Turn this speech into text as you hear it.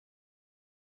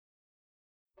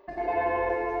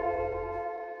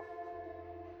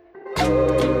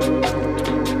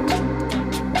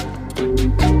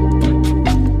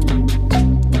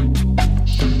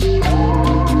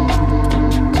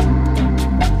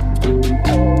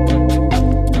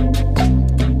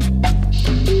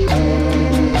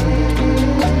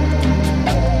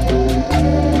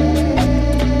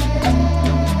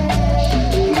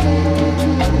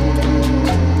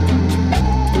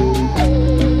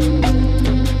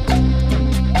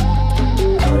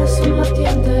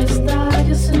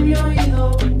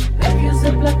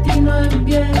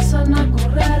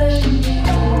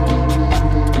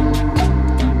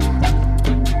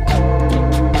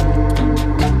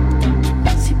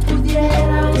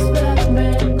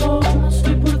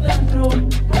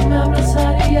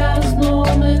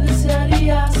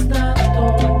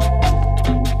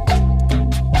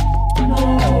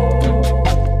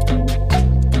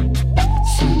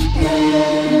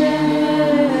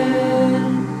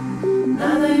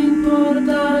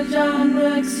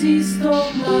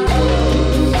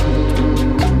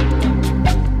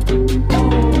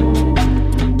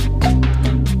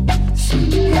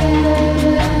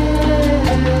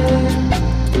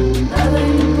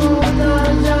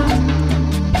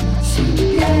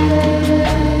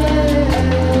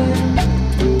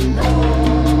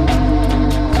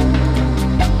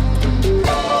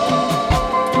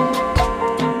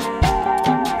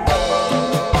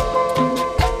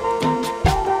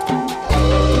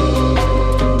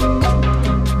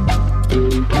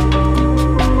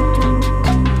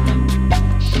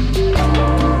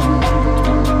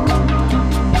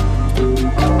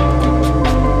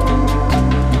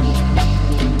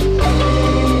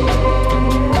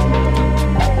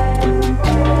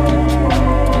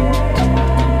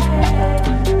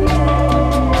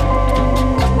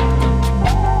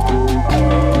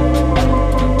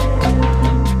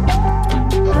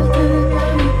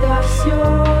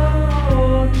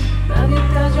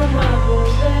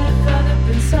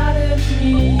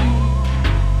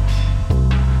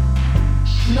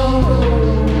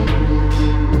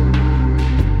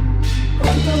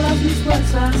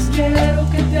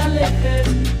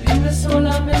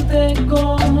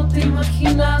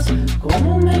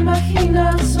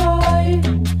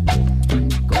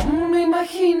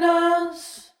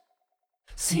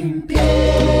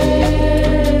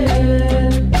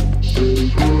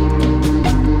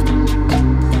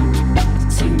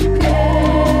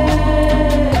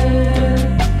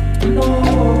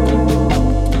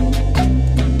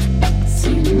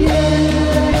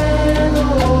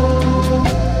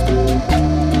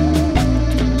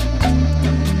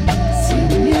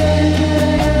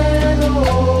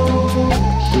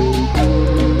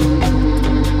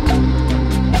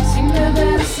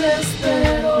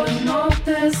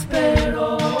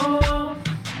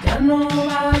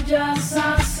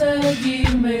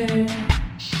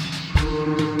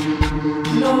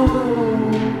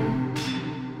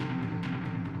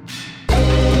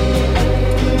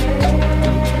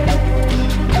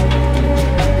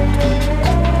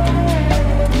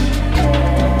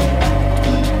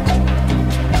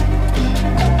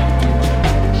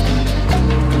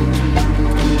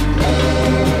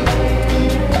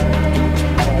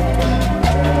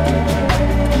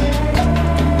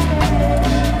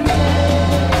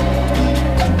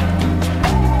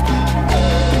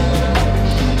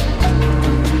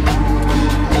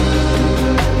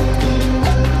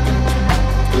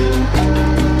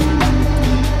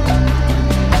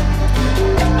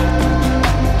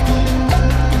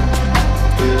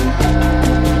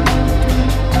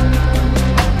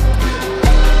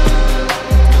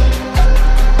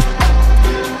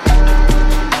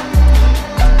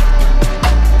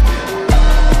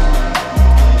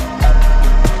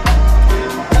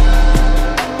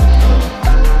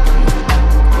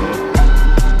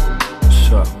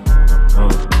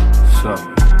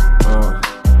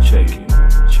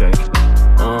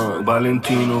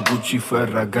Valentino, Gucci,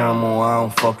 Ferragamo, I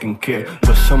don't fucking care.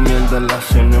 Toda esa mierda la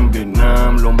hacen en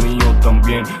Vietnam, lo mío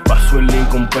también. Paso el link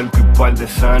con perco y par de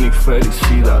san y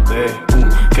felicidades.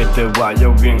 Que te vaya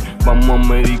bien, vamos a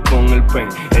medir con el pen.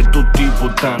 Estos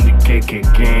tipos tan de que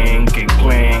gang, que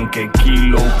clan, que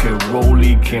kilo, que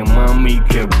rolly, que mami,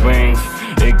 que Benz.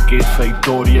 Es que esa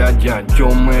historia ya yo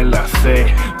me la sé.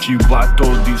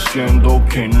 Chivatos diciendo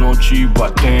que no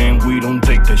chivaten. We don't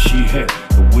take the shit,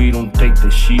 we don't take the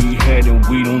shit, and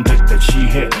we don't take the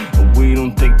shit, and we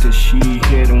don't take the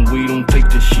shit, and we don't take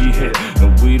the shit,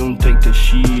 and we don't take the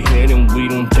shit, and we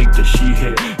don't take the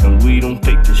shit, and we don't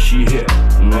take the shit,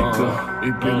 nigga.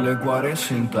 Y pile 40 bebés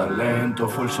sin talento,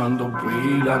 forzando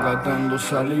pila, gastando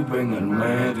saliva en el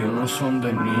medio. No son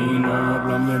de Nina,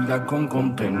 hablan mierda con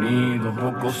contenido.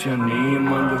 Pocos se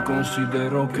animan, yo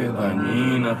considero que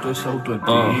dañina toda esa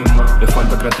autoestima. Le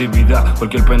falta creatividad,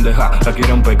 cualquier pendeja la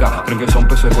quieren pegar. Creen que son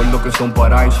peces gordos que son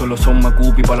para y solo son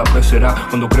macupi para la pecera.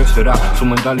 Cuando crecerá su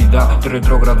mentalidad te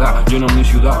retrograda. Lleno mi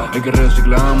ciudad, hay que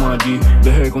reciclamos allí.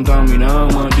 Deje de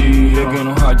contaminamos allí. Es que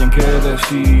nos hayan que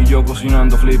decir. Yo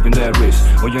cocinando flipping the wrist.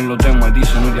 Oyen los temas y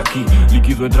dicen no de aquí.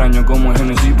 Líquido extraño como el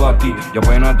Genesis para ti. Y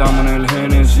apenas estamos en el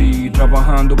Genesis,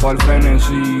 trabajando para el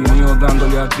frenesí. Mío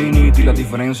dándole a Trinity. La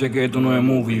diferencia es que esto no es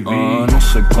movie. No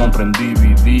se compra en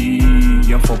DVD.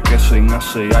 Y enfóquese en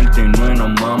hacer arte y no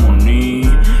en mamoní.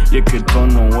 Y es que esto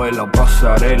no es la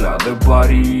pasarela de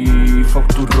París. Fuck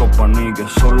tu ropa ni que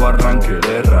solo arranque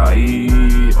de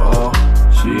raíz. Oh,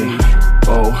 sí,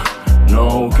 oh.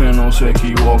 No, que no se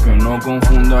equivoque, no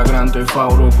confunda Gran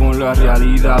Tefauro con la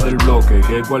realidad del bloque.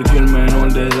 Que cualquier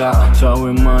menor de edad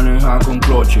sabe manejar con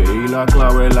cloche. Y la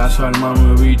clave las armas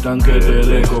no evitan que te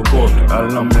dé cocote. A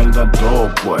la mierda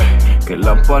todo pues, que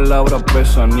las palabras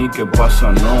pesan y que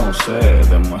pasa no sé.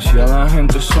 Demasiada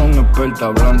gente son expertas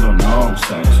hablando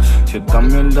nonsense. Si esta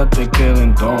mierda te queda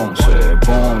entonces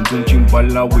ponte un chin pa'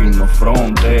 la win, no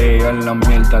fronte. A la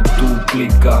mierda tú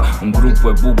clica, un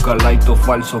grupo de busca laitos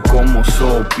falsos como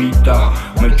sopita.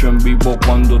 Me echo en vivo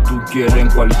cuando tú quieres en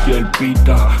cualquier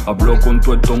pita. Hablo con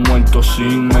todos estos muertos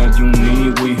sin medio un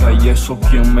ni ouija. Y eso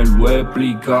quien me lo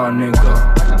explica,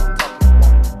 nega.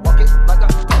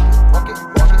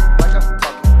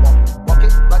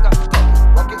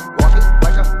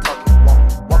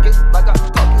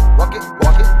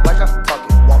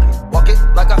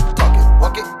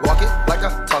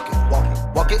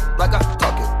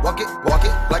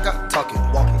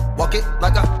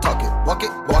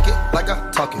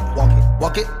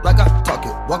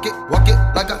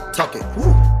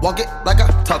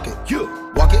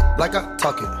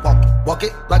 Walk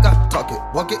it like I talk it.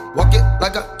 Walk it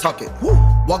like I talk it. Woo.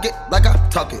 Walk it like I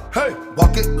talk it. Hey.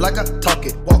 Walk it like I talk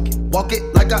it. Walk it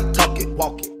like I talk it.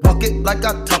 Walk it like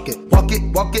I talk it.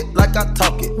 Walk it like I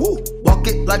talk it. Woo. Walk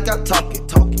it like I talk it.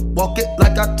 Walk it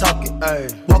like I talk it. Hey.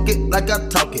 Walk it like I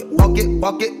talk it. Walk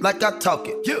it like I talk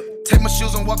it. Yeah. Take my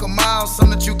shoes and walk a mile,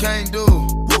 something that you can't do.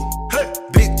 Woo. Hey.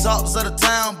 Big talks of the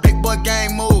town, big boy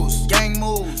gang moves. Gang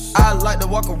moves. I like to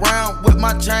walk around with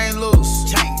my chain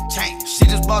loose. Chain. She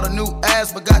just bought a new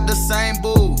ass, but got the same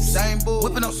boobs.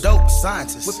 Whipping up dope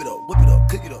scientists. Whip it up,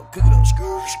 cook it up.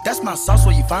 That's my sauce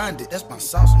where you find it. That's my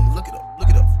sauce when you look it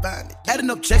up, find it. Adding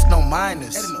up checks, no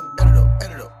minus. Add it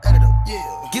up,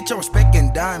 yeah. Get your respect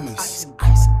in diamonds.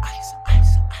 Ice.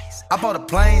 I bought a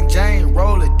plain Jane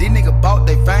roller, these niggas bought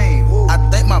they fame. Woo. I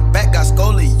think my back got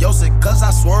scoliosis, cause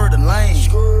I swerved the lane.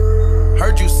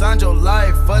 Heard you signed your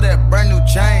life for that brand new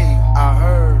chain. I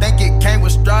heard. Think it came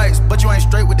with stripes, but you ain't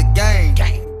straight with the game.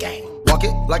 Gang. Walk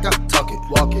it like I talk it.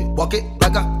 Walk it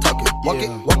like I talk it. Walk it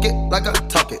like I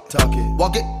talk it.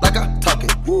 Walk it like I talk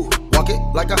it. Woo. Walk it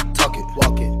like I talk it.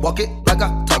 Walk it like I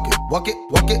talk it. Walk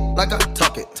it like I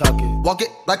talk it. Walk it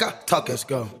like I talk it. Let's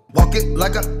go. Walk it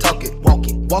like I talk it. Walk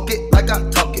it like I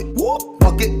talk it. Woo.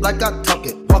 Walk it like I talk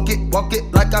it. Walk it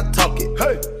like I talk it.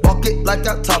 Hey. Walk it like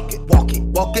I talk it. Walk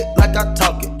it like I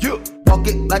talk it. Yeah. Walk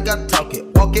it like I talk it.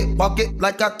 Walk it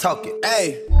like I talk it.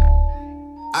 Hey,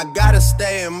 I gotta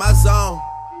stay in my zone.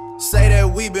 Say that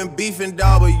we been beefing,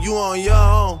 dawg, but you on your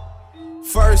own.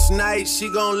 First night,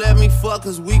 she gon' let me fuck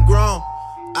cause we grown.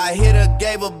 I hit her,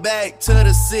 gave her back to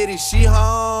the city, she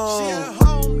home. She at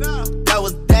home now. That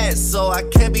was that, so I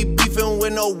can't be beefing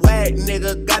with no whack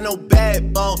nigga, got no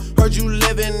backbone. Heard you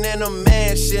living in a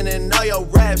mansion and all your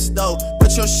raps though.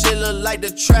 But your shit look like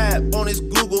the trap on his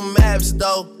Google Maps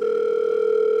though.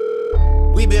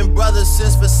 We been brothers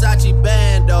since Versace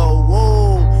Bando,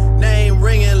 whoa. Name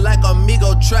ringing like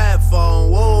Amigo trap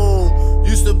phone, whoa.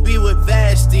 Used to be with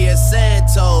Vashti at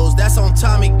Santos, that's on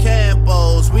Tommy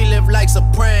Campos. We live like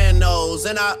Sopranos,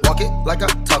 and I walk it like I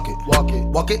talk it. Walk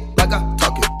it like I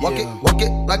talk it. Walk it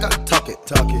like I talk it.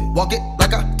 Walk it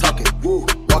like I talk it. Woo.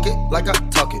 Walk it like I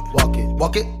talk it. Walk it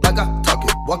like I talk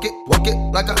it. Walk it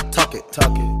like I talk it.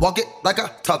 Walk it like I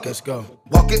talk it. Let's go.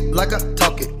 Walk it like I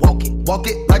talk it. Walk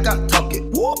it like I talk it.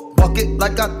 Woo. Walk it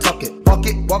like I talk it. Walk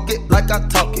it like I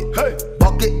talk it. Hey.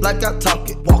 Walk it like I talk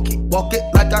it. Walk it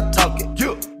like I talk it.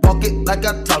 Yeah. Walk it like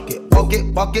I talk it.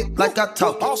 Walk it like I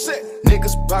talk it. All set.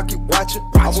 Niggas pocket watching.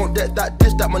 I want that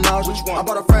dish, that menage. Which one? I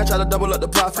bought a franchise to double up the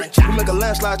profit. We make a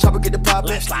landslide, chopper get the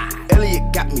poppin'.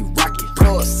 Elliot got me rocket.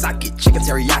 Plug socket, chicken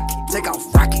teriyaki. Take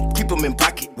off rocket, keep them in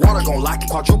pocket. Water gon' lock it,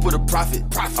 quadruple the profit.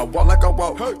 I walk like I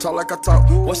walk, talk like I talk.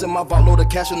 What's in my vault, load of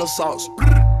cash in the sauce.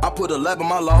 I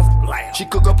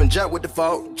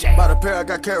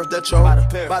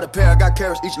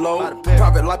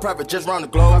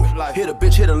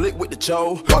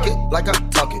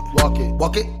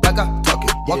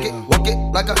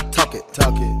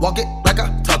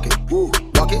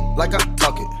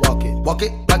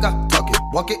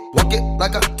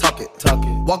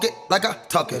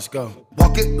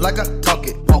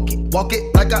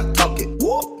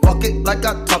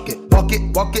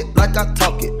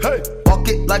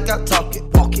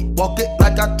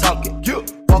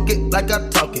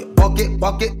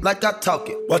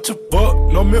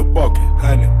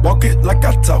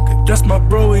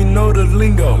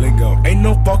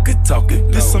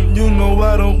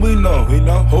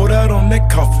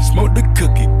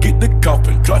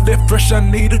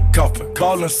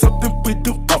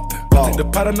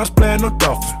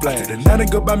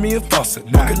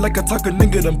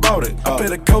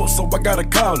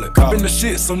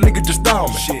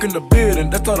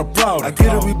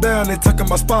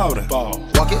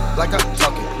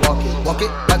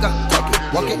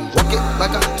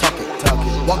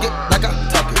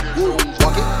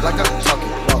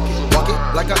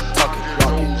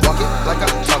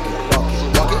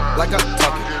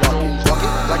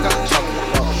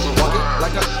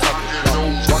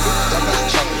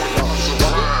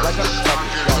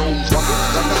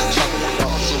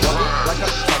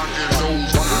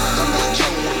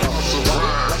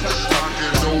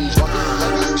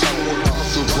Showing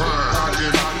lots of rhyme,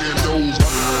 knocking those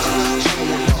down.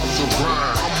 Showing lots of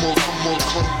rhyme. I'ma come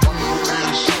through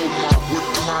and show my wit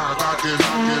mine. Knocking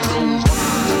those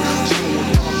down. Showing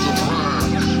lots of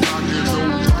rhyme, knocking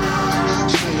those down.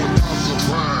 Showing lots of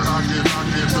rhyme,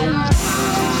 knocking those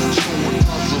down. Showing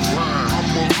lots of rhyme.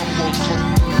 I'ma come through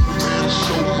and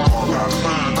show my wit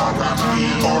mine. R.I.P.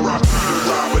 to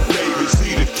Robert Davis, he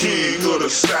the king of the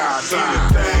South.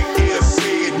 Anything else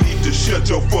said need to shut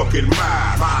your fucking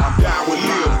mouth. I'm down with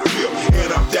Lil Flip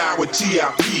and I'm down with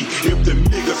T.I.P. If the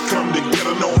niggas come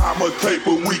together, know how much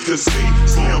paper we can see.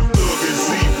 Slim Thug and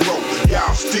Z-Bro,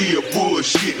 y'all still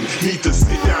bullshitting. Need to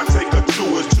sit down, take a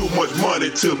choice. Too much money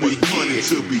to be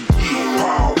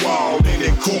Paul Wall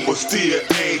and Cooper still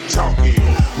ain't talking.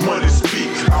 Money speak,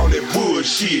 all that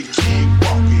bullshit keep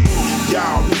walking.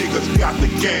 Y'all niggas got the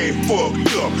game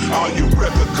fucked up. All you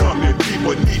record company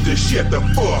people need to shut the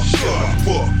fuck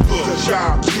up. Cause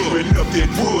y'all keeping up that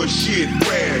bullshit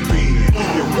rapping.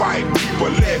 The white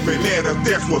people laughing at us,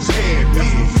 that's what's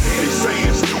happening. They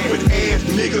saying stupid ass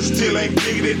niggas still ain't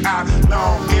figured it out.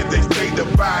 Long as they stay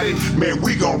divided, man,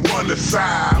 we gon' run the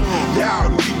side. Y'all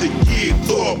need to get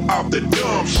up off the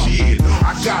dumb shit.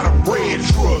 I got a bread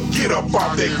truck, get up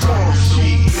off that dumb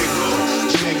shit.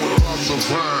 Showing lots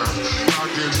of rhyme,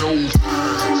 knocking those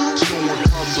down. Showing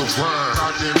lots of rhyme,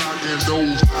 knocking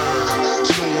those down.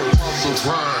 Showing lots of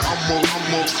rhyme. I'ma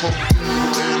come through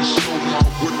and show my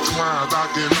wit mine.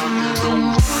 Knocking those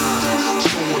down.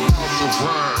 Showing lots of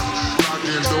rhyme,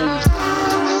 knocking those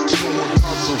down. Showing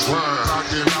lots of rhyme,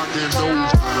 knocking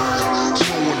those down.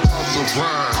 Showing lots of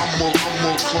rhyme. I'ma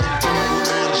come through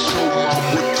and show my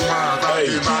wit mine.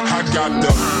 I got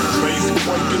the bass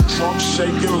breaking, trunk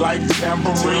shaking like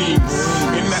tambourines.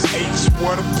 In the H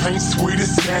where the paint sweet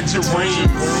as tangerines.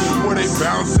 Where they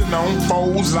bouncing on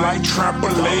foes like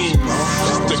trampolines.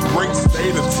 Just a great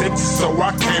state of Texas, so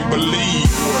I can't believe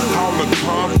all the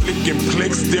conflict and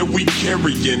flicks that we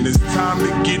carrying. It's time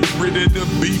to get rid of the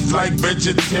beef like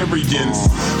vegetarians.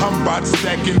 I'm about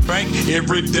stacking bank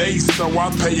every day, so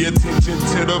I pay attention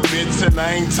to the bits, and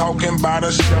I ain't talking about a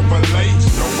Chevrolet.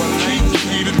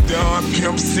 Key the Don,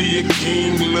 Pimp C a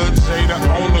King, Lil J the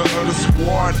owner of the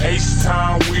squad,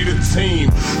 H-Town, we the team.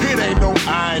 It ain't no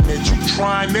iron that you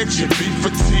trying, that you be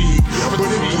fatigued. But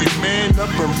if we man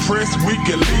up and press, we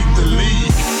can lead the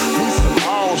league. We some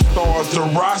all-stars, the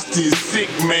roster is sick,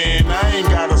 man. I ain't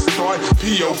gotta start,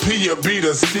 P.O.P.'ll be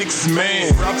the sixth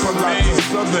man. Rapper like the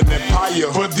Southern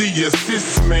Empire for the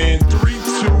assist, man. 3, 2,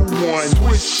 1,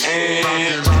 switch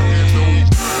and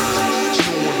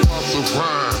showing lots of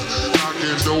rhyme,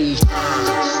 knocking those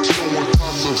down. Showing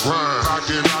lots of rhyme,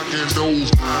 knocking those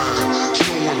down.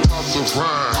 Showing lots of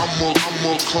rhyme. I'ma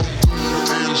come through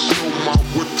and show my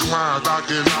wit mine.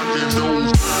 Knocking those down.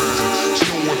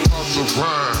 Showing lots of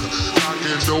rhyme,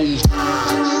 knocking those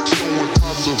down. Showing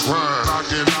lots of rhyme,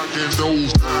 knocking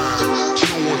those down.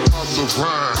 Showing lots of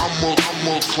rhyme. I'ma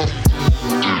come through.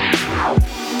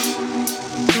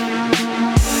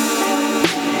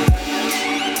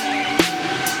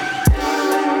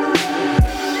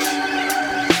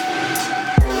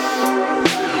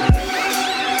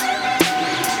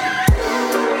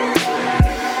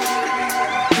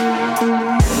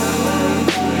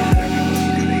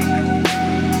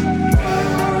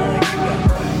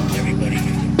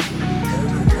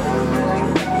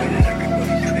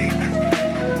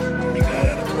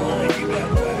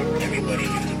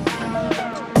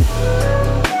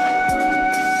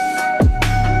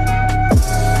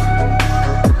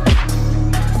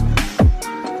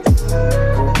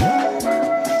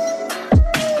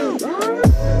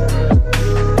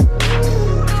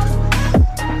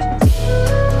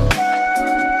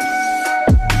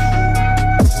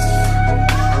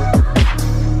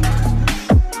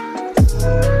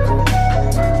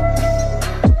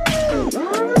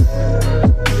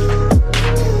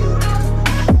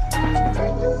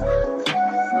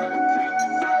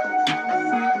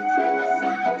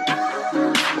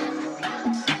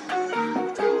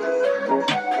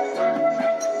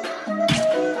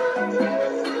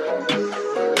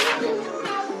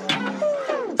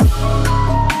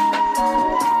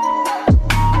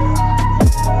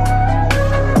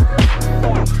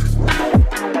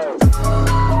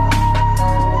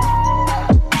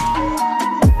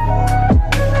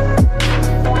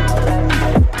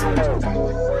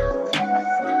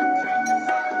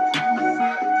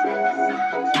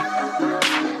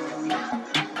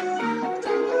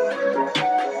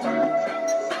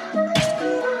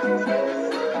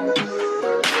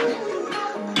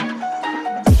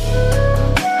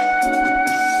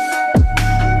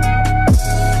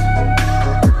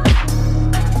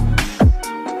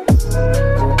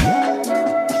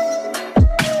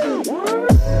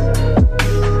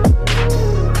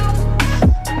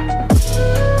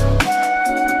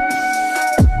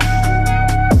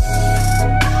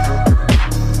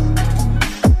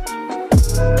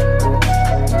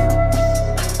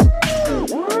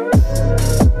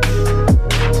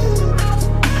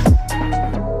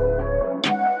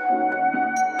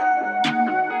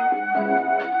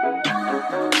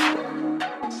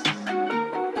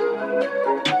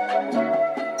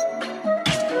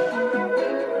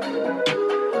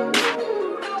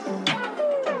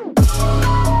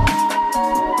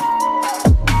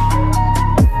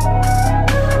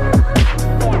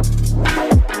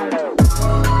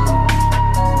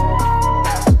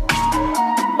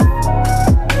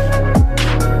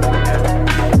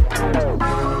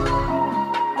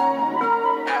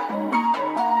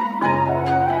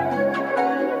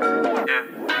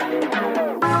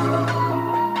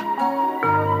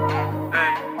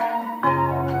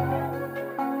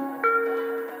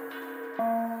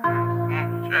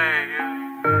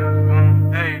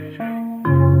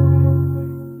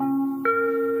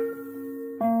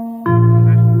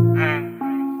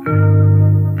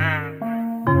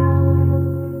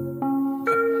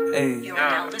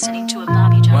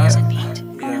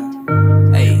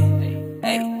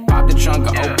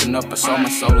 growing up, I sold my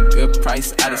soul a good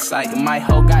price. Out of sight, my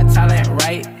hoe got talent,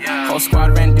 right? Whole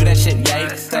squad ran do that shit,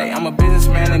 yikes. Say, I'm a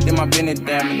businessman and then my business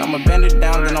damn. And I'ma bend her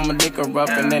down, then I'ma dick her up.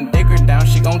 And then dig her down,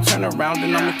 she gon' turn around,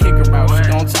 then I'ma kick her out.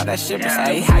 She gon' talk that shit, but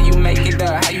say, how you make it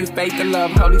up? How you fake the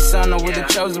love? Holy son, or with the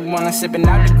chosen one. I'm sipping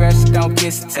out the grass, she don't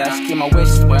kiss the touch. Keep my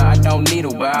wishes well, I don't need a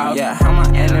wow. Yeah, I'm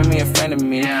my enemy, a friend of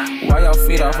me. Why y'all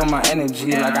feed off of my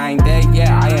energy? Like I ain't dead yet,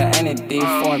 I an entity.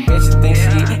 Foreign bitches think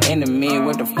she into me.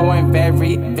 With the foreign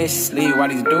very viciously. Why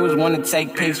these dudes wanna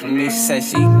take pics from me? She said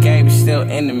she gay, but still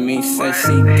into me. Said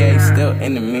she gay, still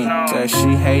into me. Said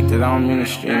she hate that I'm in the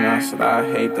street. And I said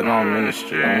I hate that I'm in the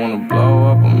street. I wanna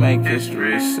blow up and make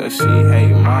history. Said she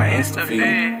hate my Insta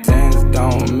feed. Zans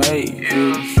don't make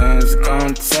you, Zans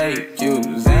gon' take you.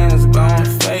 Zans gon'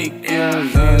 fake you,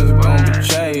 Zans gon'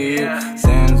 betray you.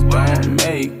 Zans don't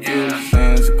make you,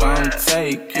 Zans gon'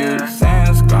 take you.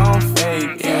 Zans gon'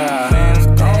 fake you, Zans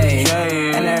gon' betray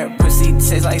you. And that pussy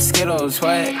tastes like Skittles,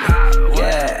 what?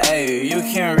 Yeah, hey, you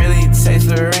can't really taste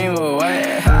the rainbow,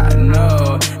 what? I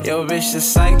know, yo bitch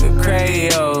just like a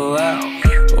Crayola.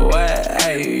 What?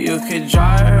 Hey, you could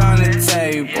draw her on the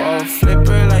table, flip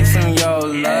her like some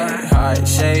Yola.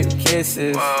 Heart-shaped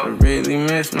kisses, I really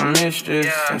miss my mistress.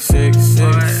 And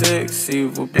 666,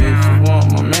 evil bitches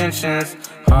want my mentions.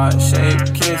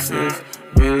 Heart-shaped kisses,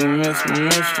 really miss my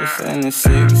mistress. And the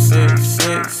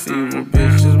 666, evil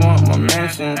bitches want my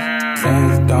mentions.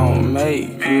 Zans don't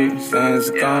make you,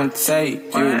 Zans gon' take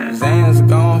you. Zans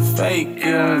gon' fake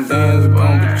you, Zans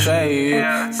gon' betray you.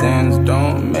 Zans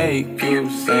don't make you,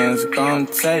 Zans gon'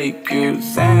 take you.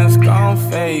 Zans gon'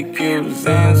 fake you,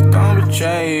 Zans gon'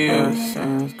 betray you.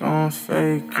 Zans gon'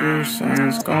 fake you,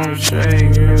 Zans gon' betray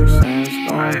you. Zans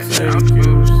gon' take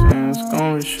you, Zans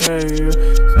gon' betray you.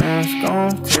 Zans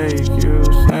gon' take you,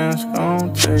 Zans gon'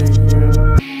 take you.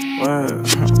 What?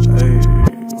 Hey,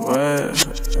 what?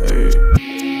 Hey.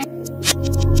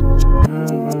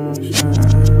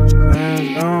 Zans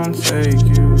gon' take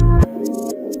you.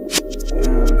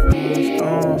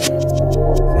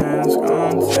 Zans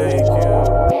gon' take you.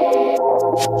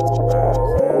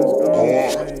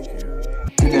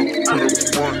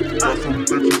 Got some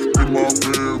bitches in my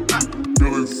rear.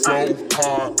 Feeling so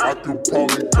high, I could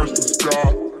probably touch the sky.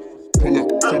 Pull up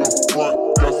to the front,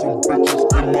 got some bitches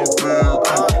in my rear.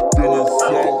 Feeling so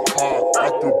high, I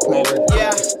could probably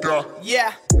touch the sky.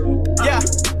 Yeah.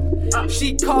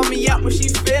 She call me up when she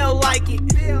feel like it.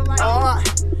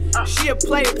 She a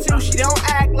player too, she don't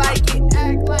act like it.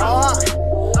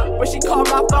 When she call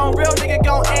my phone, real nigga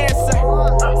gon' answer.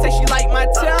 Say she like my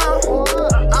tone,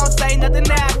 I don't say nothing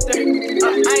after. I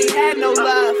ain't had no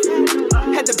love,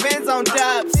 had the Benz on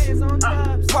dubs.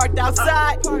 Parked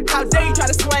outside, how dare you try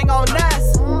to swing on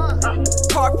us?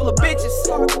 Car full of bitches,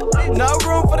 no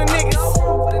room for the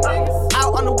niggas.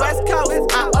 Out on the west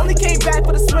coast, I only came back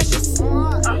for the swishes.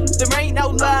 There ain't no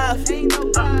love,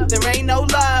 there ain't no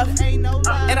love.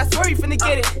 And I swear you finna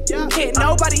get it, can't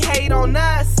nobody hate on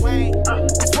us. I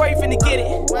swear you finna get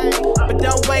it, but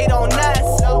don't wait on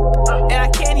us. And I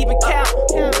can't even count,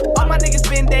 all my niggas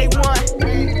been day one.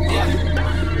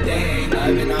 They ain't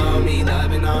loving on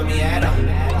me at all.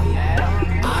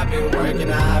 I've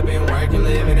been working,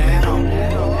 living at home.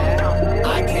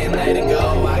 I can't let it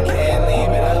go, I can't leave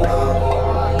it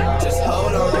alone. Just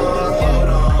hold on,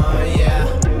 yeah.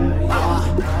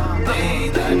 They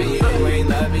ain't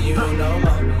loving you no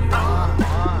more.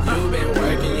 You've been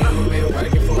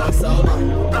working for so long.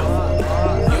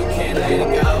 You can't let it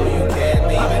go, you can't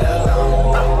leave it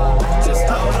alone. Just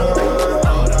hold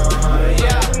on,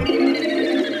 yeah.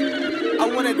 I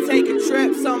wanna take a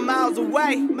trip some miles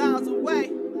away.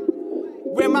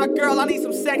 With my girl, I need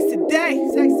some sex today.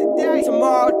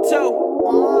 Tomorrow too.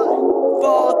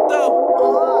 Fall through.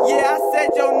 Yeah, I said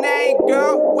your name,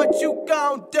 girl. What you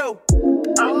gon' do?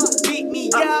 Beat me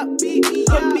up,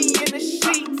 put me in the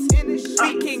sheets. We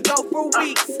can go for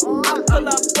weeks. I pull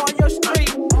up on your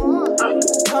street.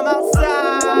 Come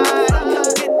outside, come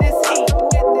get this heat.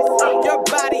 Your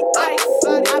body ice,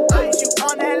 I put you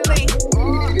on that lean.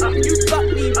 You fuck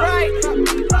me right,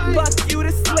 fuck you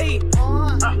to sleep.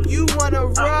 You wanna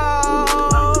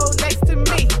roll next to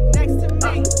me.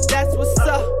 That's what's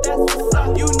up.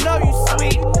 You know you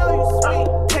sweet.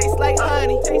 Taste like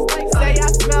honey. Say I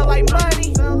smell like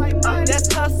money.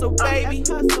 That's hustle, baby.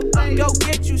 Go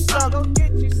get you some.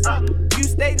 You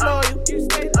stay loyal.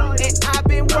 And I've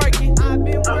been working.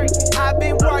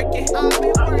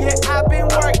 Yeah, I've been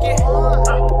working.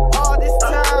 All this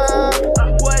time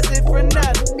wasn't for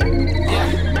nothing. Yeah,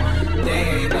 they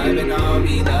ain't loving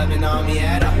on me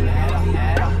at all.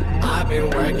 I've been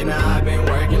working,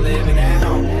 living at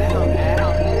home.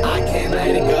 I can't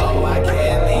let it go, I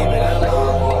can't leave it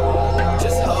alone.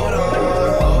 Just hold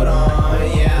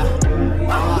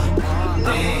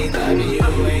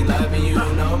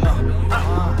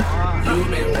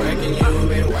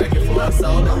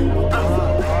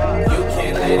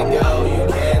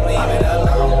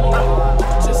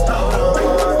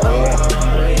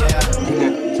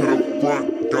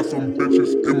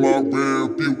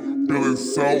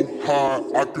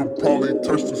could probably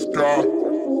touch the sky.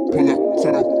 Pull up to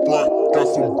the front, got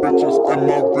some bitches in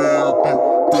my rear view.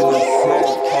 Feeling so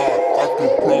hot, I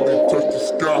could probably touch the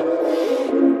sky.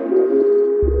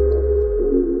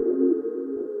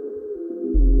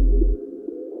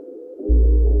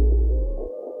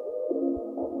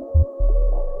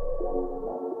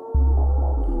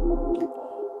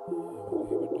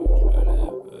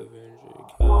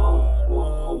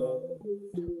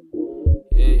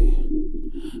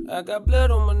 I got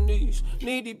blood on my knees,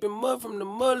 knee deep in mud from the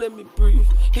mud, let me breathe.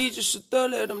 He just a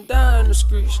thug, let him die in the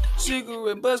streets.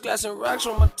 Cigarette buzz, glass and rocks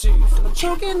on my teeth. And I'm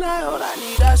choking out, I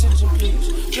need oxygen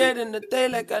please. Dread in the day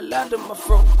like I locked up my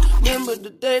throat. Remember the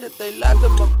day that they locked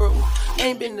up my bro.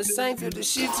 Ain't been the same, feel the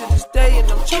shit to this day.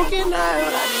 And I'm choking out,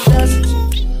 I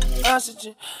need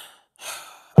oxygen,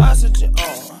 oxygen, oxygen,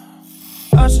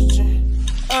 oxygen,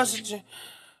 oxygen.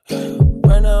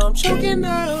 Right now I'm choking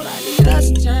out, I need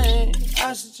oxygen,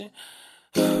 oxygen,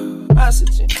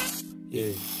 oxygen,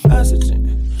 yeah,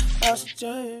 oxygen,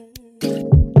 oxygen,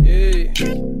 yeah.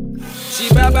 She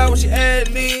bow when she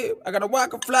ad-lib. I gotta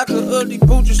walk a flock of ugly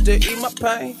booches to eat my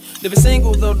pain. Living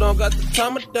single though, don't got the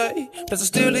time of day. Plus I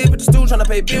still live at the stool tryna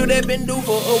pay bill that been due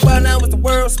for a while now. It's the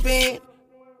world spin.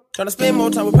 Tryna spend more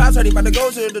time with Pops, heard he about to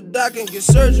go to the doc and get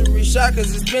surgery. Shot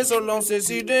cause it's been so long since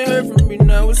he didn't hear from me.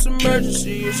 Now it's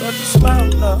emergency, it's hard to smile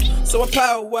now. So I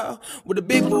power wow with a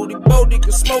big booty,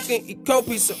 Bodica smoking, eat cold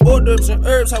piece of hors d'oeuvres and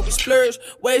herbs. How we splurge,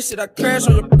 wasted, I crash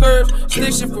on your curves.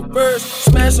 Stick shit for birds,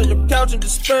 smash on your couch and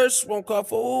disperse. Won't call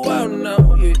for a while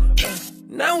now, yeah.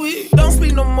 Now we don't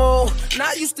speak no more.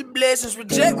 Not used to blessings,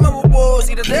 reject my rewards.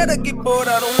 Either that or get bored,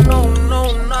 I don't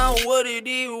know what it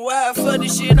is. Why for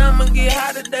this shit, I'ma get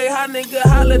hot today. Hot nigga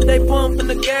holiday, pumping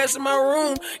the gas in my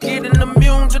room. Getting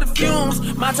immune to the fumes.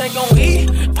 My tank gon' eat,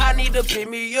 I need to pick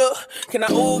me up. Can I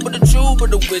Uber the Juba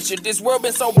the Witcher? This world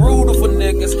been so brutal for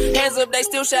niggas. Hands up, they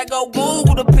still shot, go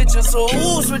Google the picture. So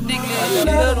who's ridiculous? I got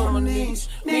blood on my knees,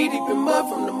 knee deep in mud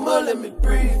from the mud, let me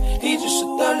breathe. He just a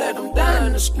thug, let him die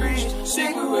in the streets.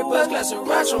 Cigarette buzz, glass and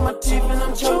rocks on my teeth, and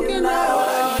I'm choking out.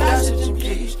 I need oxygen,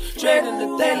 please. Dreading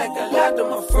the day like I locked up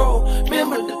my fro.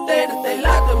 Remember the day that they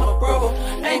locked up my bro.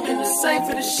 Ain't been the same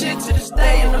for this shit to this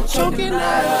day, and I'm choking out.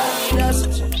 I need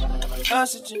oxygen,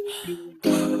 oxygen,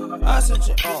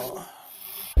 oxygen,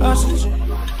 oxygen,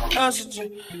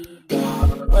 oxygen.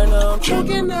 Right now I'm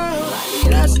choking out. I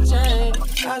need oxygen,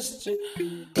 oxygen,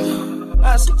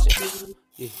 oxygen.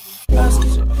 Yeah.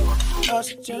 Oxygen,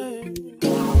 oxygen.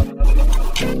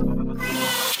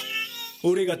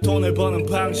 우리가 돈을 버는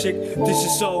방식 This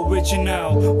is so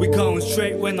original We going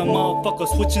straight when the motherfucker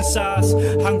switching sides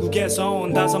한국에서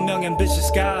온 5명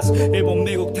ambitious guys 일본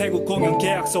미국 태국 공연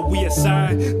계약서 위에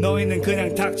sign 너희는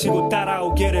그냥 닥치고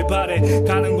따라오기를 바래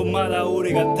가는 곳마다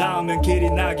우리가 닿으면 길이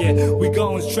나게 We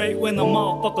going straight when the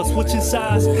motherfucker switching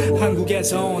sides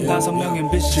한국에서 온 5명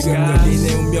ambitious guys 지금까지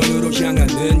내 운명으로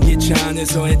향하는 이 차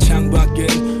안에서의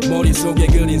창밖은 머릿속에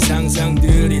그린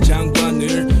상상들이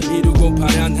장관을 이루고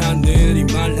파란 하늘 이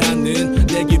말하는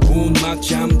내 기분 막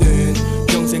잠든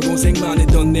평생 고생만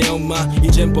했던 내 엄마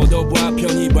이젠 뻗어봐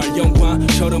편의발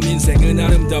영화처럼 인생은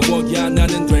아름다워야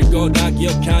나는 될 거라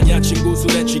기억하냐 친구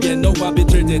술에 취해 너와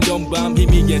비틀대던 밤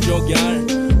희미해져갈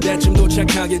때쯤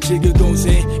도착하겠지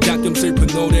그곳에 가끔 슬픈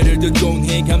노래를 듣곤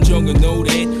해 감정은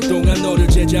오랫동안 너를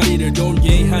제자리를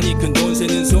돌게 하니 큰 돈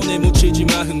새는 손에 묻히지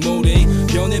마 흙모래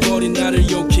변해버린 나를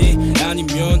욕해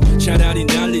아니면 차라리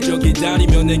난리져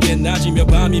기다리며 내게 낮이며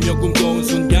밤이며 꿈꿔온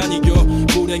순간이겨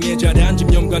불행의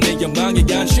자란집념과 내 연망의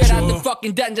간식죠 Straight out the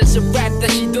fucking dungeons of rap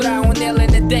다시 돌아온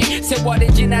LN의 day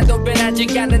세월이 지나도 변하지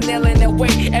않는 LN의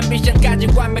way ambition까지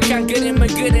완벽한 그림을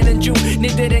그리는 중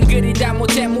니들은 그리다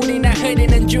못해 물이나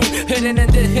흐리는 중 흐르는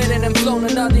듯 흐르는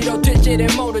flow는 어디로 튈지를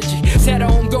모르지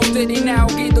새로운 곡들이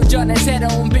나오기도 전에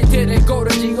새로운 비트를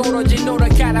고르지 오로지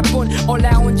노력하나 뿐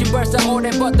올라온 지 벌써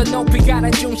오래부터 높이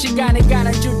가는 중 시간이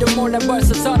가는 줄도 몰라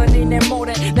벌써 30이 내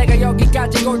모래 내가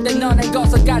여기까지 올 때 너는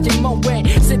거기까지 뭐해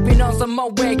Sipping on some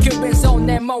more way Cuban 손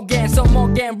내 목에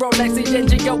손목엔 롤렉스 이젠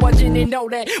지겨워진 이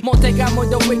노래 못해가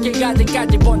무도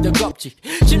위키까지까지 본 적 없지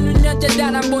 16년째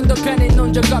단 한 번도 편히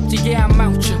논 적 없지 Yeah I'm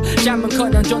out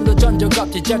잠은커녕 존도 존 적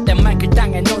없지 절대 마이크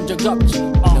땅에 놓은 적 없지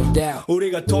No doubt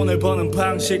우리가 돈을 버는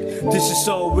방식 This is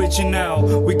so original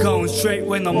We going straight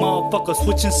when the motherfucker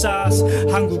switching sides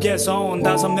한국에서 온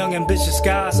 5명 ambitious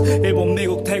guys 일본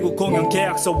미국 태국 공연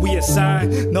계약서 위에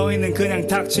sign 너희는 그냥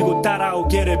닥치고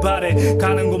따라오기를 바래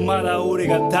가는 곳마다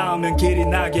우리가 닿으면 길이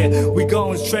나게 We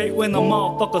going straight when the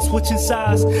motherfucker switching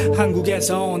sides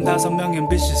한국에서 온 5명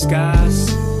ambitious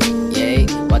guys Yeah,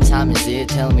 what time is it?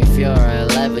 Tell me if you're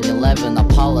 11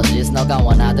 apologies 너가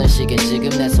원하던 시간 지금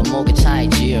내 손목에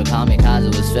차이지 Call me cause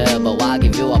it was fair but why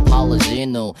give you apology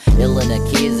No 일어난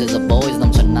kids as a boys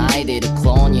넘쳐 나이들이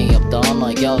클론이 없던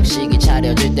너의 격식이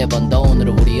차려질 때 번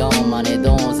돈으로 우리 엄마네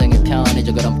동생이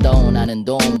편해져 그럼 또 나는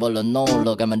돈 벌러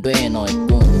놀러 가면 돼 너의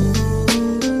꿈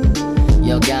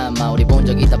여기 아마 우리 본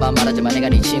적 있다 봐 말하지만 내가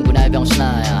네 친구나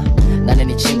병신아야 나는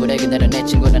네 친구래 그대로 내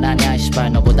친구는 아니야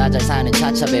시발 너보다 잘 사는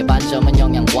차차배 반점은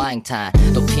영양 와인탄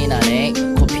또 피나네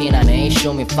코피나네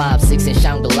Show me 5, 6 and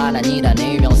샹글라 난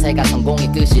이라네 명세가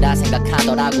성공의 끝이라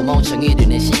생각하더라고 멍청이들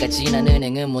내 시가 지난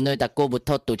은행은 문을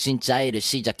닫고부터 또 진짜 일을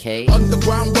시작해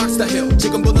Underground rockstar hill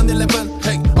지금 보는 11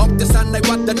 hey 억대산 날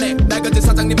왔다 날 가진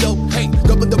사장님도 hey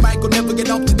그분도 말고 never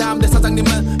get up 다음 내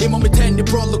사장님은 이 몸이 텐니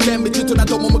프롤로 겜이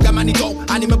질투나도 몸을 가만히 둬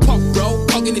아니면 punk bro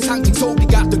거긴 이 상징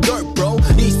소리가 the dirt bro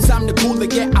 23년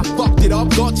쿨하게 I fucked it up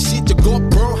거짓이 저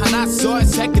GoPro 하나 써야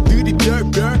새끼들이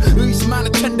별별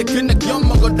의심하는 텐데 그냥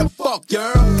엿먹어라 fuck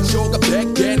girl 쇼가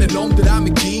 100개는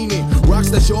놈들함이 기니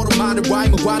락스타 쇼로 말을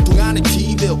와이면 관통하는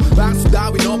TVL 방수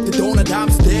따윈 없대 도나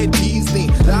담스테이 디즈니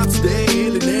담스테이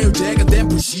일리네일 제가 된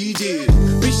프시지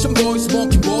비션 보이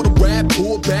스모킹 보러 랩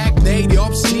pullback 내일이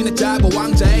없이 지나 짧아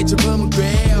왕자의 젊음은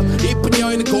great 이쁜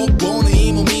여인은 꼭 보는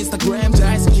이 몸 인스타그램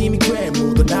잘생김이 꽤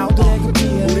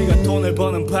묻어나오더래 우리가 돈을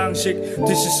버는 방식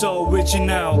This is so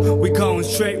original We going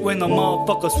straight when the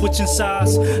motherfucker switching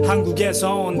sides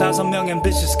한국에서 온 5명의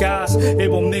ambitious guys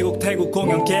일본 미국 태국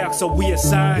공연 계약서 위에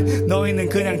sign 너희는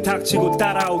그냥 닥치고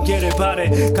따라오기를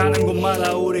바래 가는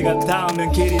곳마다 우리가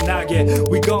닿으면 길이 나게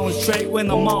We going straight when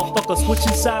the motherfucker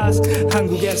switching sides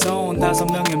한국에서 온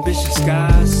 5명의 ambitious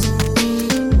guys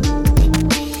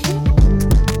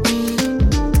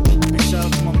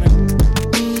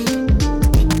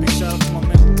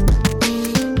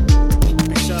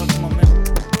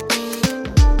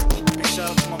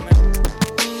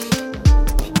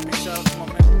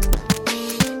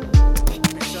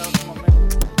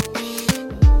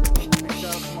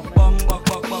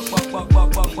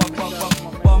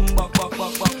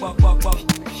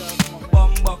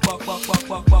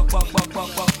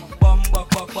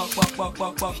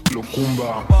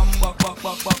Locumba.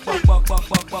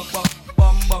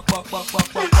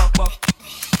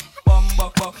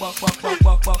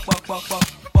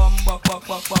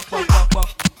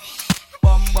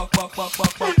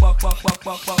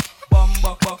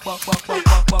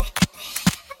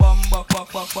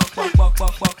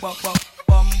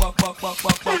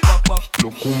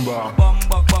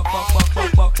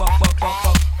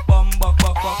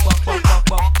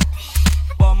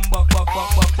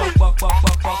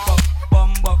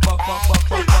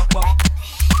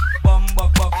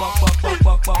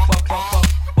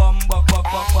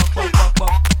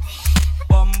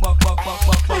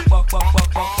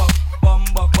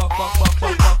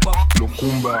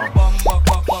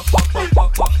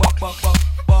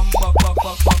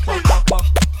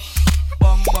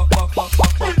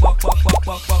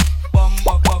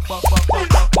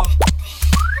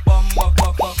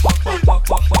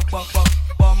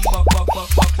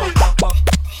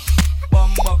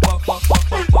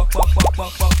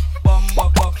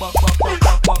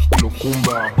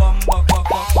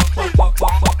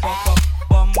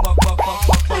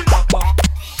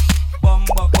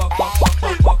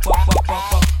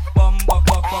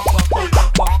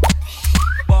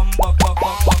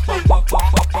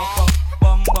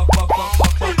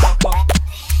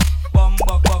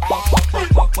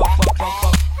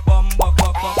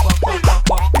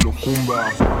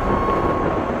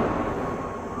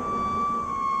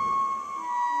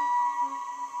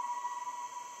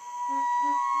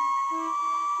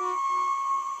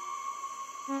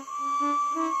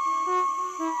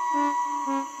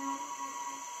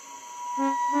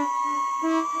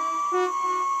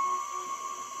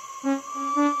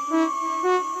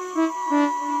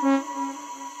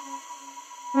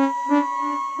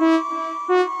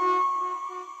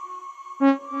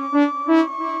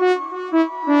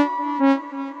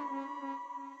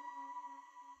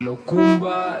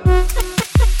 Locumba.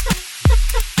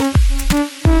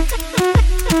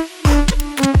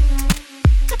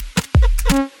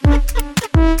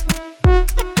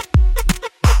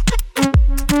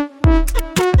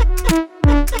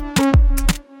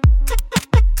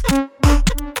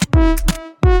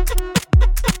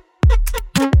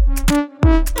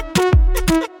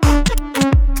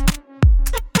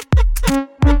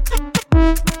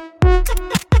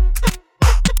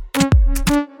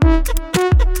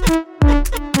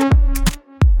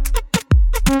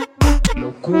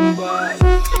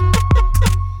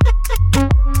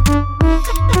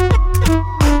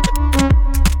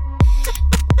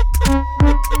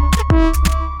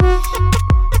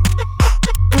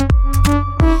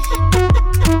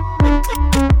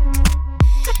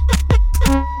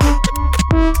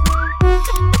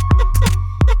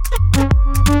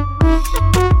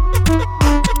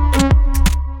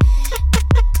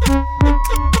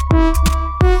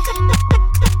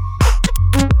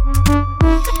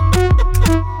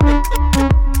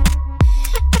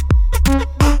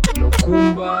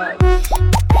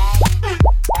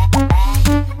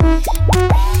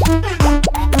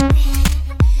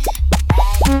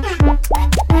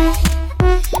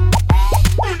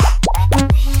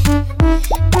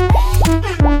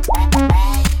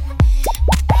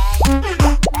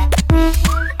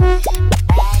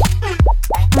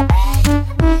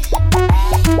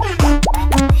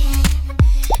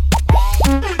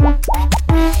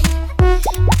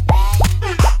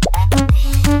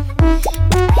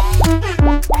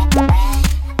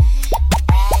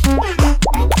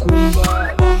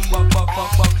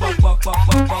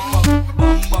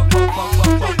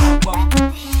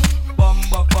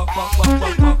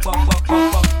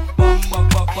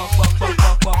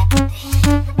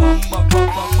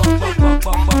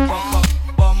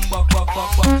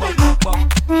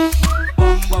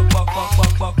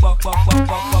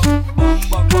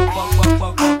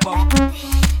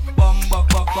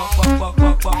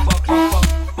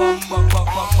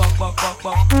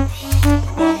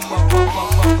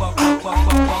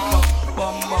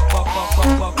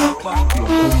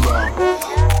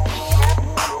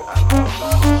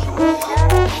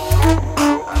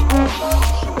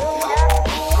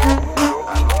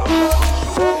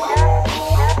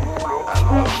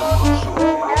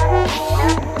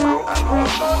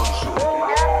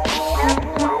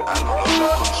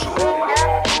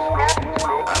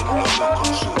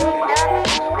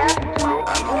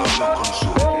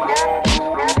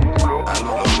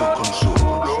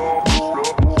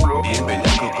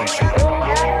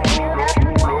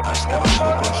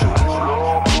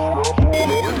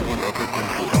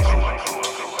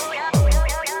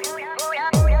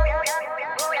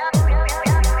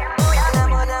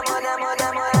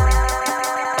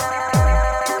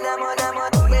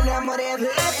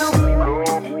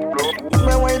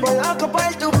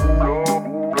 por tu.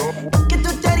 ¿Qué tú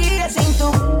te harías sin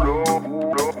tu?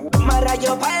 Más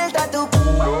rayo falta tu.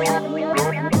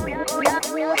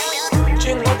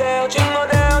 Chingoteo,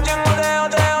 chingoteo, chingoteo,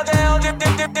 teo, teo,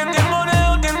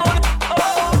 chingoteo,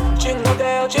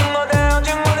 chingoteo, chingoteo,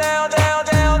 chingoteo, teo,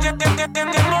 teo, chingoteo,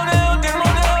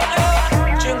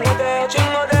 chingoteo,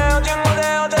 chingoteo,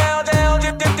 chingoteo, teo, teo,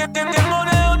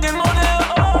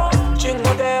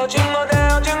 chingoteo,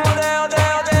 chingoteo, chingoteo,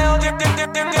 teo, teo.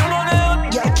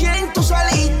 ¿Y a quién tú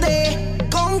saliste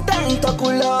con tanto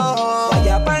culo?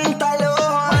 Vaya pantalón,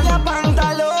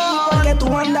 porque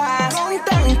tú andas con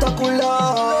tanto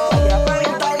culo. Vaya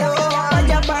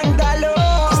pantalón,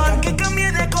 hasta que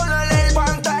cambie de color el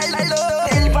pantalón.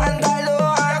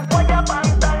 Vaya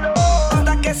pantalón,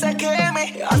 hasta que se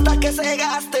queme, hasta que se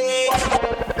gaste.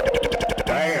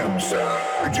 Damn, son.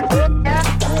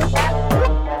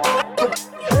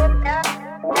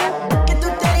 ¿Qué tú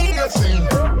te harías sin?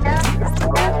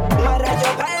 Más rayo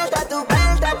falta tu.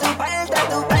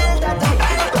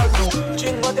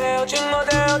 Chingoteo,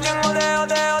 chingoteo, chingoteo,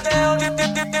 teo, teo,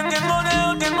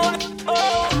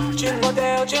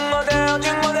 chingoteo, chingoteo,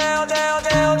 chingoteo, teo,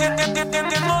 teo,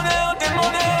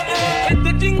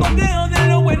 Este chingoteo de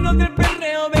lo bueno del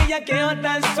perreo, bellaqueo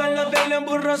tan solo de los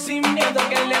burros sin miedo,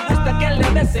 que le gusta que le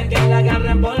besen, que la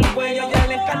agarren por el cuello, ya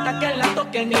le encanta que la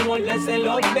toquen y volverse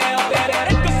los dedos.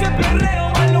 Esto es el perreo,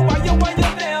 a lo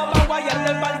guayoteo, va a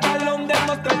guayarle el pantalón,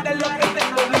 demostrarte lo que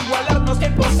tengo, de igualarnos es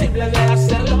imposible de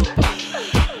hacerlo.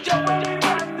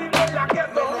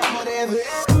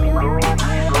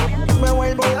 Me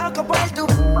vuelvo loco por tu.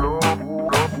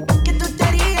 ¿Qué tú te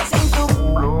harías sin tu?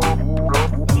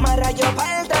 Más rayo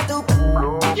falta tu.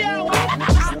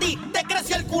 A ti te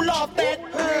creció el culote.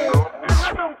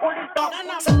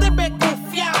 Se te ve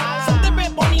cufiado, se te ve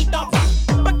bonito.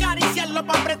 Pa' acariciarlo,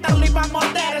 pa' apretarlo y pa'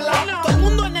 morderlo. Todo el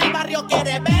mundo en el barrio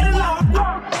quiere verlo.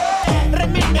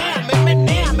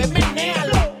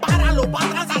 Menéalo. Páralo, pa'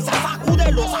 atrás,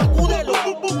 sacúdelo.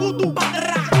 Pa'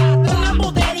 atrás. Una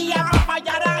putería, pa'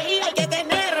 fallar ahí hay que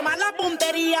tener mala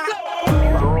puntería.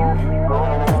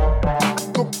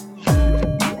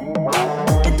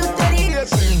 ¿Qué tú te harías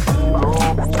sin?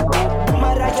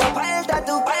 Más rayo falta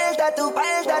tu.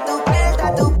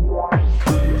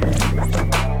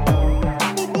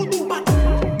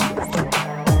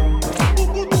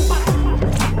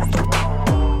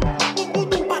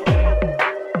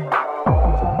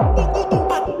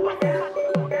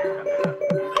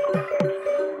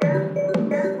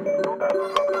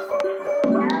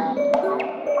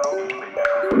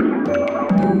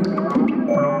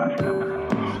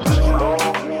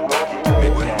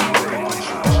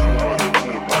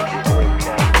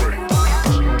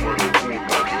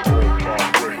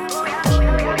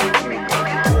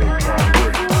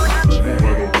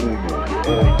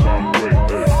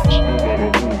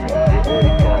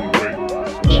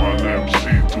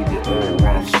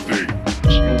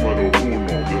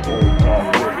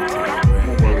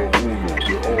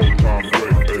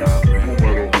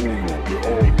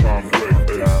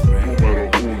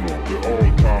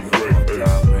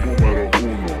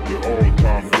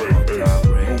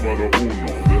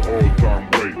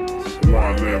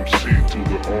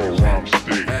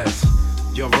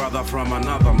 Your brother from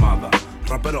another mother.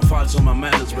 Rapero falso, my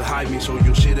man is behind me, so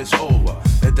your shit is over.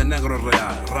 Este negro es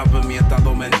real, rapa en mi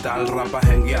estado mental, rapa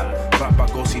jenguear, rapa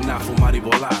cocinar, fumar y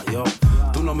volar, yo.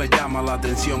 Tú no me llamas la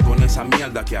atención con esa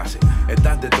mierda que haces.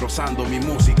 Estás destrozando mi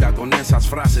música con esas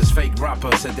frases. Fake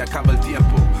rapper, se te acaba el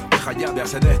tiempo. Deja ya de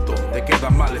hacer esto, te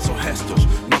quedan mal esos gestos.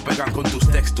 No pegan con tus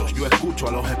textos, yo escucho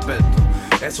a los expertos.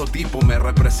 Esos tipos me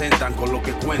representan con lo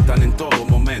que cuentan en todo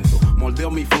momento.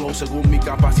 Moldeo mi flow según mi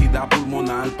capacidad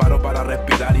pulmonar. Paro para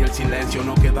respirar y el silencio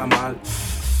no queda mal.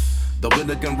 The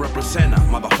Billigan representa,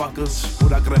 motherfuckers.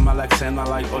 Pura crema la escena,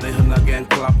 like original gang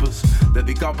clappers.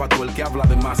 Dedicado pa' todo el que habla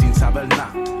de más sin saber nada.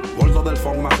 Gordo del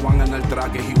funk más Juan en el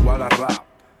track es igual a rap.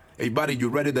 Hey buddy, you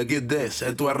ready to get this?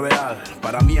 Esto es real.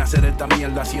 Para mí hacer esta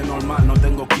mierda así es normal, no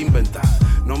tengo que inventar.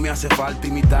 No me hace falta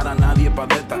imitar a nadie pa'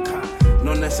 destacar.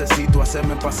 No necesito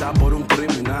hacerme pasar por un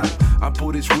criminal. I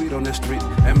put it sweet on the street,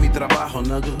 es mi trabajo,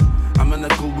 nigga. I'm in the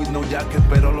cool with no jacket,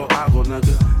 pero lo hago,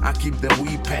 nigga. I keep the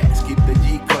weed pass, keep the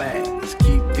G-class.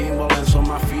 Keep Timberlands on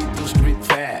my feet to street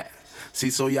fast. Si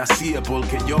soy así es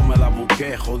porque yo me la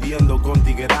busqué. Jodiendo con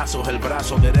tiguerazos, el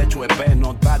brazo derecho EP.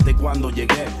 Notate cuando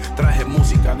llegué, traje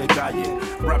música de calle.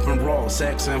 Rap and roll,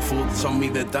 sex and food son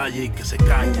mis detalles y que se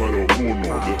callen. Número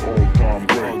uno de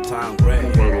all time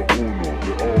great. Número uno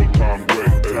de all time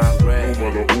great.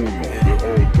 Número uno de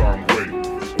all time great.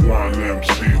 One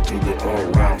MC to the all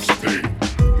round state.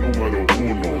 Número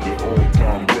uno de all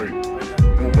time great.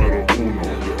 Número uno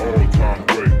de all time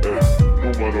great.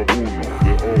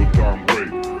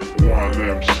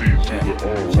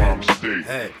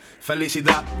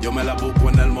 Felicidad, yo me la busco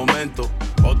en el momento.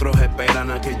 Otros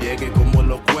esperan a que llegue como en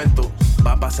los cuentos.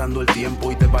 Va pasando el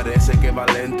tiempo y te parece que va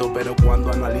lento, pero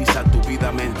cuando analizas tu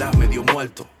vida me estás medio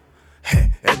muerto.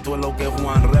 Esto es lo que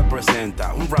Juan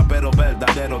representa. Un rapero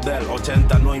verdadero del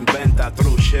 80 no inventa.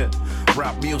 True shit,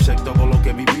 rap music, todo lo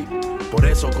que viví. Por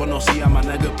eso conocí a my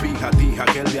nigga P, a ti,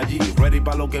 aquel de allí. Ready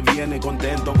pa' lo que viene,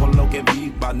 contento con lo que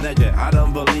vi. But nigga, I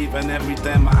don't believe in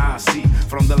everything I see.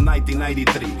 From the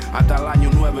 1993 hasta el año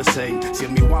 96. Si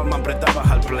en mi Walkman apretabas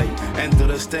al play, enter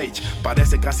the stage,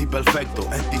 parece casi perfecto.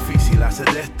 Es difícil hacer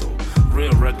esto.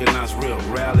 Real recognize real,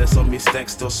 reales son mis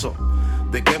textos.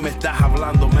 ¿De qué me estás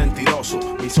hablando, mentiroso?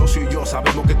 Mi socio y yo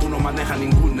sabemos que tú no manejas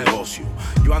ningún negocio.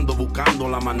 Yo ando buscando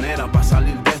la manera para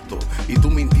salir de esto, y tú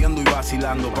mintiendo y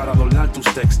vacilando para adornar tus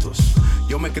textos.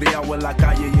 Yo me he criado en la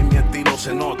calle y en mi estilo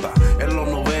se nota. En los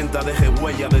 90 dejé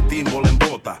huella de timbol en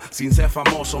bota. Sin ser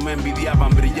famoso me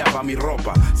envidiaban, brillaba mi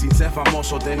ropa. Sin ser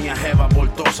famoso tenía jeva por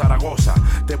todo Zaragoza.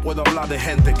 Te puedo hablar de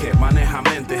gente que maneja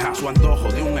mentes a su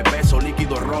antojo, de un espeso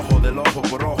líquido rojo del ojo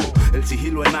por ojo. El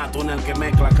sigilo enato en el que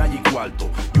mezcla calle y cuarto.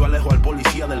 Yo alejo al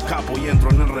policía del capo y entro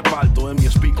en el reparto. En mi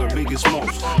speaker Biggie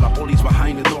Smalls, la police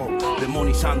behind the door,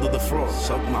 demonizando the floor.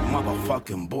 Suck my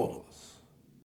motherfucking ball.